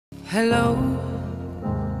Hello,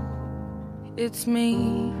 it's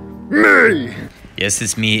me. Me! Yes,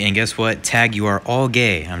 it's me, and guess what? Tag, you are all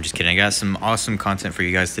gay. I'm just kidding. I got some awesome content for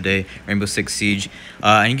you guys today. Rainbow Six Siege.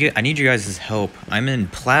 I need you guys' help. I'm in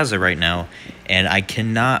Plaza right now, and I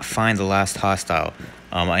cannot find the last hostile.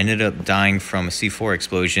 I ended up dying from a C4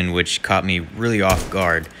 explosion, which caught me really off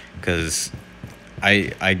guard, because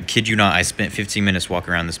I kid you not, I spent 15 minutes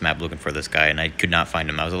walking around this map looking for this guy, and I could not find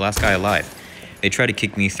him. I was the last guy alive. They tried to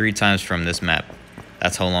kick me 3 times from this map.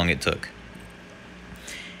 That's how long it took.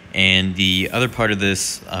 And the other part of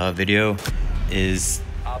this video is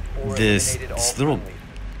this little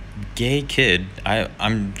gay kid.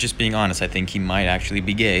 I'm just being honest. I think he might actually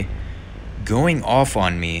be gay. Going off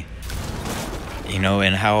on me, you know,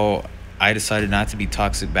 and how I decided not to be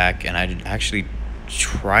toxic back, and I actually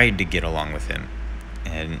tried to get along with him,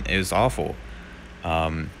 and it was awful.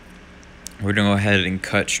 We're gonna go ahead and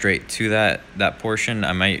cut straight to that portion.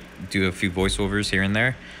 I might do a few voiceovers here and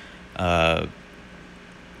there.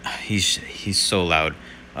 He's so loud.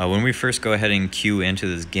 When we first go ahead and queue into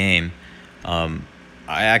this game, I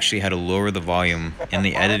actually had to lower the volume in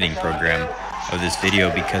the editing program of this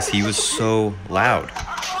video because he was so loud.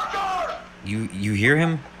 You hear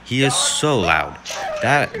him? He is so loud.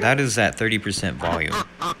 That is at 30% volume.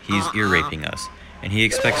 He's ear raping us, and he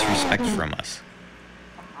expects respect from us.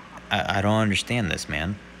 I don't understand this,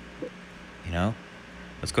 man. You know?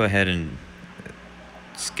 Let's go ahead and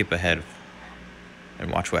skip ahead and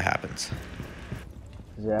watch what happens.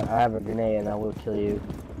 I have a grenade and I will kill you.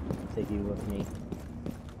 Take you with me.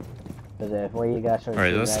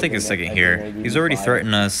 Alright, let's take a second here. He's already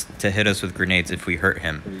threatened us to hit us with grenades if we hurt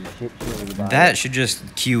him. That should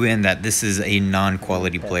just cue in that this is a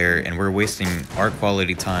non-quality player, and we're wasting our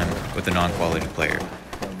quality time with a non-quality player.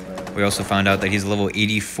 We also found out that he's level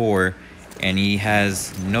 84, and he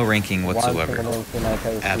has no ranking whatsoever.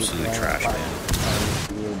 Absolute trash,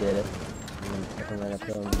 man. You did it.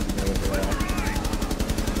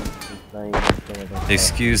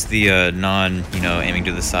 Excuse the aiming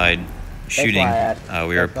to the side shooting.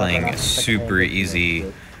 We are playing a super easy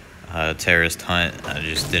terrorist hunt. I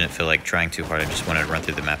just didn't feel like trying too hard. I just wanted to run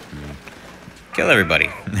through the map and kill everybody.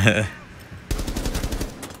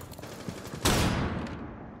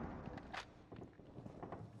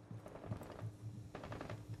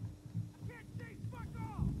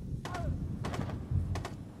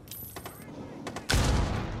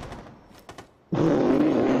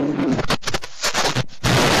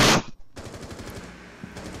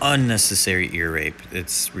 Unnecessary ear rape.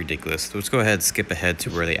 It's ridiculous. Let's go ahead and skip ahead to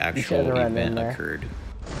where the actual event occurred.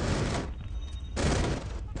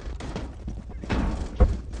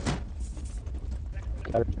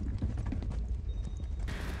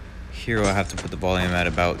 Here I'll have to put the volume at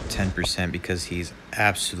about 10% because he's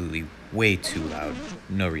absolutely way too loud.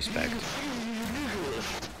 No respect.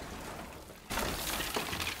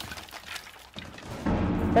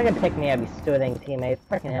 Freaking pick me up, you stupid teammates.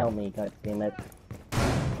 Freaking help me, god damn it.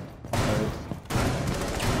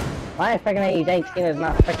 Why freaking you team is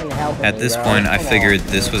not freaking helping At this point, I figured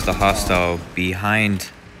this was the hostile behind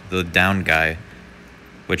the down guy,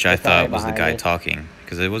 which I thought was the guy talking,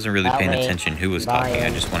 because I wasn't really paying attention who was talking. I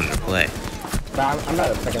just wanted to play. But I'm not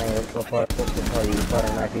freaking report you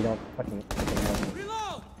if you don't fucking help me.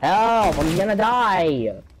 Help! I'm gonna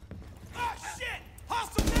die!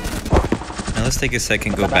 Now let's take a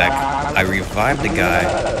second, go back. I revived the guy,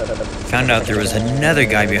 found out there was another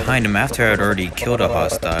guy behind him after I had already killed a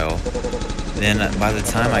hostile. Then by the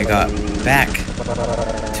time I got back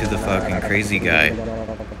to the fucking crazy guy,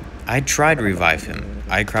 I tried to revive him.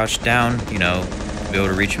 I crouched down, you know, to be able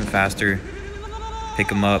to reach him faster,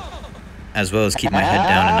 pick him up, as well as keep my head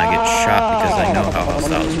down and not get shot because I know how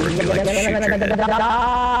hostiles work. They like to shoot your head.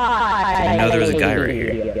 Didn't know there was a guy right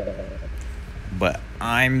here. But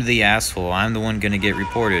I'm the asshole. I'm the one gonna get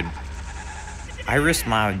reported. I risked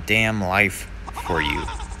my damn life for you.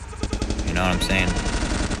 You know what I'm saying?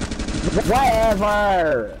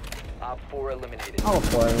 Whatever! Op 4 eliminated. I'm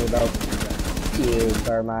pouring you though. You,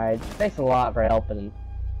 Thermite. Thanks a lot for helping.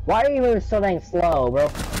 Why are you moving so dang slow, bro?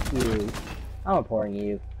 You. I'm pouring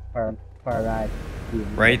you. Thermite.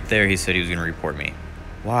 Right there, he said he was gonna report me.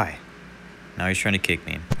 Why? Now he's trying to kick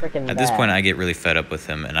me. At this bad. point, I get really fed up with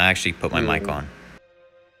him, and I actually put my mic on.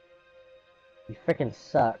 You freaking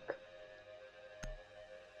suck.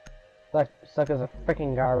 Suck as a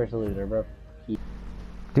freaking garbage loser, bro.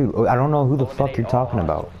 Dude, I don't know who the fuck you're talking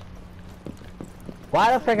about.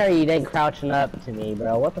 Why the frick are you then crouching up to me,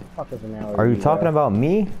 bro? What the fuck is the matter with you? Are you talking about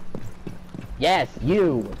me? Yes,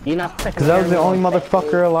 you. Do you not freaking Because I was the only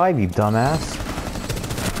motherfucker alive, you dumbass.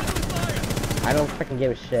 I don't freaking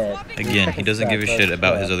give a shit. Again, he doesn't give a shit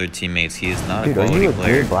about his other teammates. He is not Dude, a are quality you a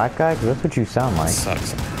player. gay black guy? 'Cause that's what you sound It like.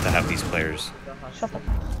 sucks to have these players. Shut the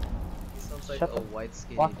He sounds like Shut a the white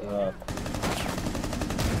skinny fuck dude. up.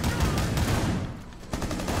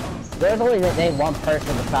 There's only one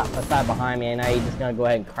person beside behind me, and now you're just gonna go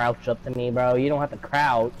ahead and crouch up to me, bro. You don't have to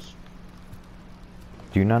crouch.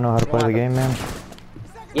 Do you not know how to play the game, man?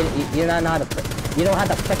 You don't know how to. You don't have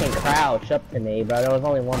to freaking crouch up to me, bro. There was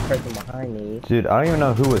only one person behind me. Dude, I don't even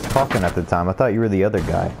know who was talking at the time. I thought you were the other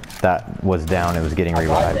guy that was down and was getting I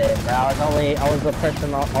revived. wasn't, bro. I was the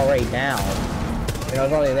person already down. And there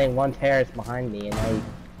was only one terrorist behind me, and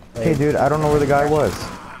Hey, dude, I don't know where the guy was.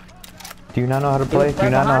 Do you not know how to play? Do you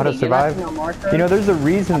not know how to survive? You know, there's a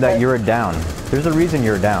reason that you're down. There's a reason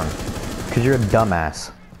you're down. Because you're a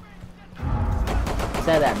dumbass.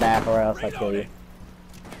 Say that back, or else I'll kill you.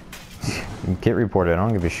 Get reported. I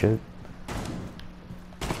don't give a shit.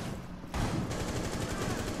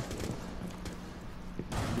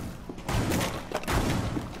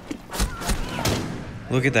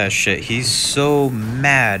 Look at that shit. He's so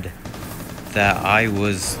mad that I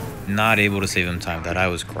was not able to save him time, that I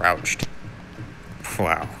was crouched.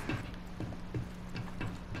 Wow.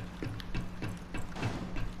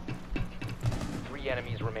 Three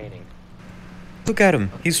enemies remaining. Look at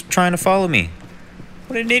him. He's trying to follow me.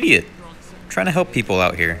 What an idiot. Trying to help people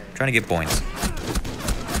out here. Trying to get points.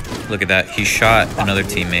 Look at that. He shot another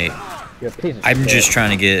teammate. You're a piece of I'm shit. just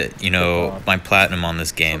trying to get, you know, my platinum on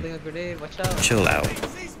this game. Holding a grenade, watch out. Chill out.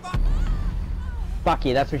 Fuck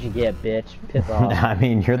you, that's what you get, bitch. Piss off. I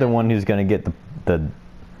mean, you're the one who's gonna get the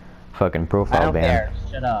fucking I profile don't ban. care.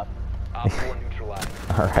 Shut up. Op 4 neutralized.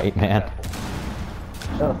 Alright, man.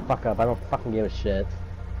 Shut the fuck up. I don't fucking give a shit.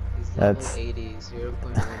 He's level That's- 80,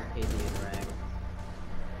 0.1 KD in rank.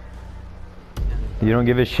 You don't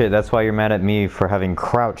give a shit. That's why you're mad at me for having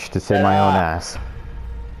crouched to save my own ass.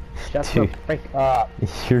 Shut Dude. the frick up.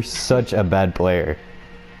 You're such a bad player.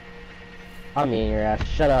 I mean your ass.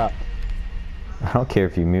 Shut up. I don't care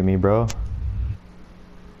if you mute me, bro.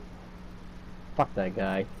 Fuck that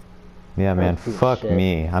guy. Yeah, man. piece of Fuck shit.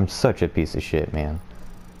 me. I'm such a piece of shit, man.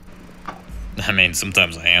 I mean,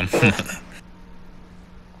 sometimes I am.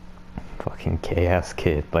 Fucking gay-ass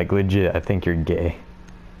kid. Like, legit, I think you're gay.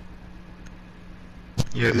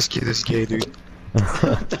 Yeah, this kid is gay, dude.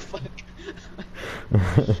 What the fuck?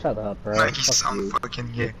 Shut up, bro. Like, he Fuck sounds you.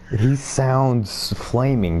 fucking gay. He sounds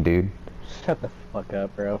flaming, dude. Shut the fuck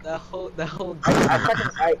up, bro. That whole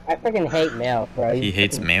I freaking hate males, bro. He You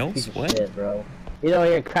hates freaking males? piece of What? Shit, bro. You know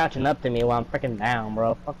you're crouching up to me while I'm freaking down,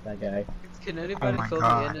 bro. Fuck that guy. Can anybody my fill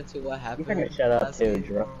God. me in into what happened? freaking shut up last too, game or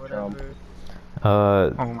Jerome. whatever? Uh,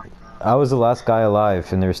 Oh my god. I was the last guy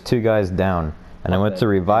alive, and there's 2 guys down. And I went to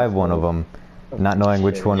revive one of them, not knowing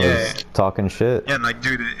which one Yeah. was talking shit. Yeah, like,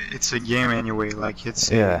 dude, it's a game anyway. Like,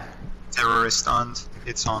 it's a Yeah. terrorist hunt.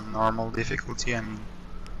 It's on normal difficulty, and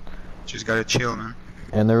just gotta chill, man.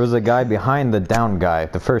 And there was a guy behind the down guy,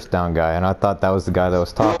 the first down guy, and I thought that was the guy that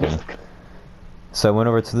was talking. So I went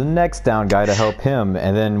over to the next down guy to help him,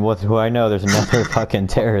 and then what do I know, there's another fucking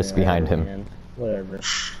terrorist behind him. Man. Whatever.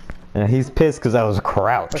 And he's pissed because I was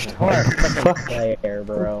crouched. What a Like, freaking fuck. player,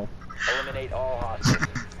 bro. Eliminate all hostiles.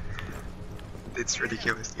 It's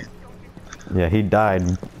ridiculous, dude. Yeah, he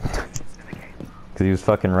died. Because he was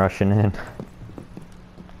fucking rushing in.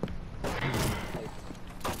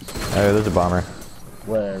 Oh, there's a bomber.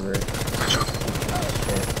 Whatever.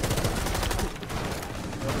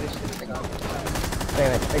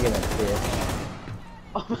 Freaking that shit.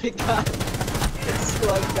 Oh my god! It's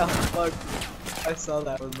like the fuck. I saw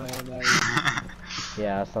that with my own eyes.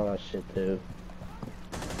 Yeah, I saw that shit too.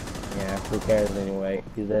 Yeah, who cares anyway?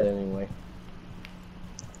 He's dead anyway.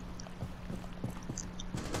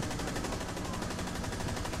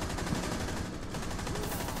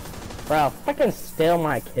 Bro, fucking steal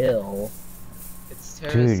my kill. It's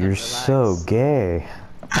terrorist. Dude, you're so gay.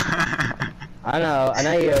 I know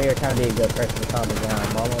you're trying to be a good person to calm me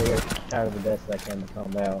down, but I'm over here trying to do the best I can to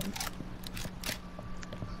calm down.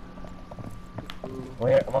 I'm over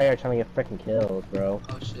here trying to get freaking kills, bro.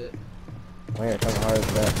 Oh shit. I'm over here trying hard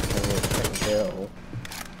as best to get a freaking kill.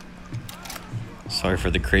 Sorry for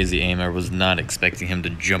the crazy aim. I was not expecting him to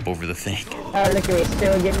jump over the thing. Oh, look at me,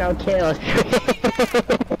 still get no kills.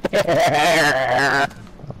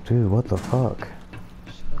 Dude, what the fuck?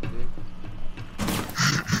 Shut up, dude.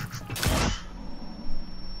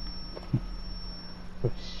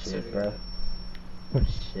 Oh shit, bro. Oh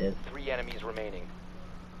shit. 3 enemies remaining.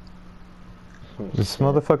 Oh, This shit.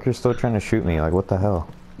 motherfucker's still trying to shoot me. Like, what the hell?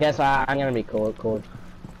 Guess what? I'm gonna be cool.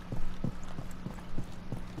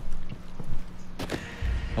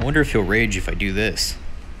 I wonder if he'll rage if I do this.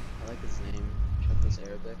 I like his name.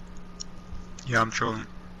 Yeah, I'm trolling.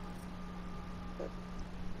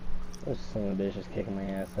 This son of a bitch is kicking my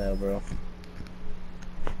ass out, bro.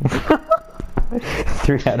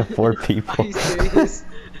 3 out of 4 Are people. you serious?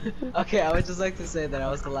 Okay, I would just like to say that I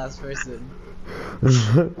was the last person.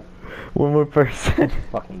 One more person.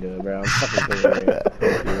 Fucking do it, bro. I'm fucking doing it. Fuck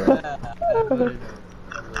you, bro. I voted no.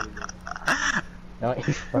 I voted no. Don't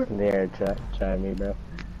you fucking dare try me, bro.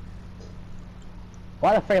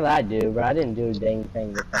 Why the frick did I do, bro? I didn't do a dang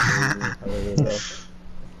thing to fucking leave me, bro.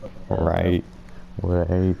 Fucking hell, bro. Right.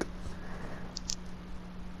 Wait.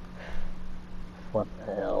 What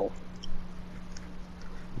the hell?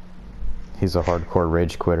 He's a hardcore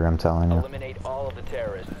rage quitter, I'm telling you. Eliminate all of the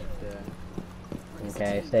terrorists.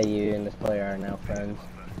 Okay, say you and this player are now friends.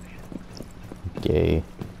 Gay.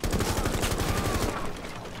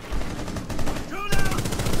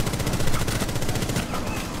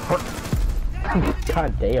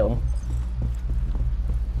 God damn.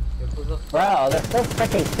 Bro, they're still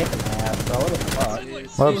freaking kicking my ass, bro. What the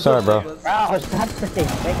fuck? Oh, sorry, bro. Bro, stop freaking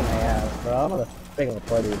kicking my ass, bro. I'm gonna freaking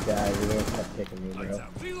report these guys. You're gonna stop kicking me, bro.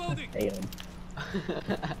 Damn.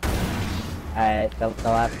 Alright, the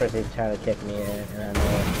last person who's trying to kick me, and I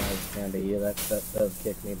know it's gonna be you that does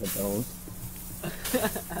kick me, but don't.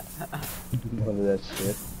 Don't do that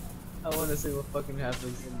shit. I wanna see what fucking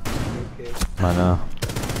happens when you get kicked. I know.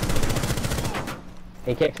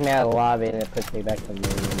 He kicks me out of the lobby and it puts me back to the main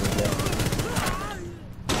menu.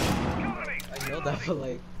 I know that, but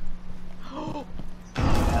like...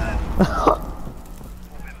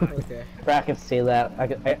 Okay. Bro, I can see that. I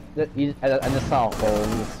just saw a hole in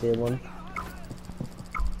the ceiling.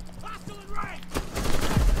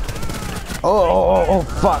 Oh,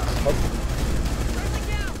 fuck.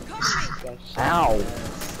 Ow!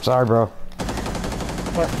 Sorry, bro.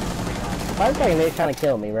 What? Why is that nigga trying to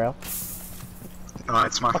kill me, bro? Oh,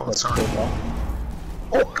 it's my fault, sorry.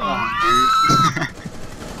 Oh, Come on, dude.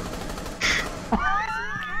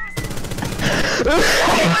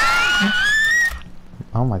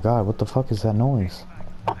 Oh my god, what the fuck is that noise?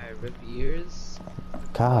 I rip ears.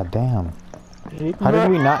 God damn. How did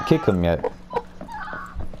we not kick him yet?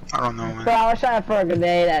 I don't know, man. Bro, I was trying to throw a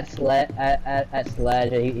grenade at Sledge,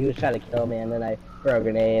 and he was trying to kill me, and then I threw a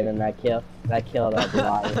grenade, and I killed that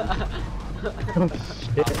guy. Oh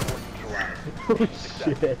shit. Oh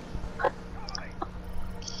shit.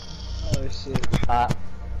 Oh shit.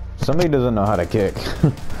 Somebody doesn't know how to kick.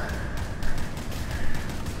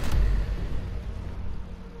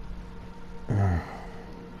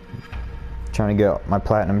 Trying to get my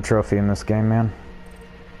platinum trophy in this game, man.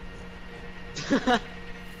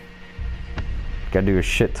 Gotta do a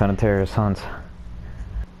shit ton of terrorist hunts.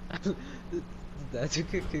 That you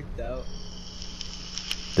get kicked out.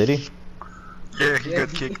 Did he? Yeah, he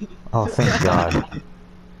got kicked. Oh, thank God.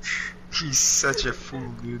 He's such a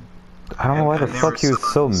fool, dude. I don't know why the fuck he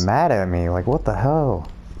was so mad at me. Like, what the hell?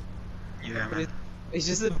 Yeah, man. It's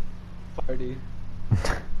just a party.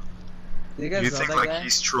 Do you think like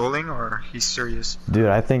he's trolling or he's serious? Dude,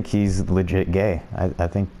 I think he's legit gay. I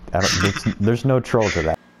think there's no troll to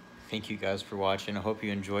that. Thank you guys for watching. I hope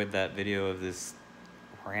you enjoyed that video of this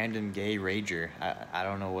random gay rager. I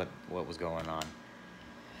don't know what was going on.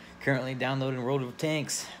 Currently downloading World of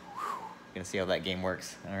Tanks. Whew. Gonna see how that game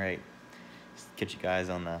works. Alright. Catch you guys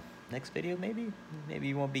on the next video, maybe? Maybe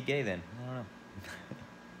you won't be gay then. I don't know.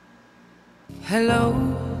 Hello,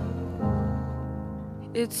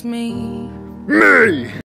 it's me.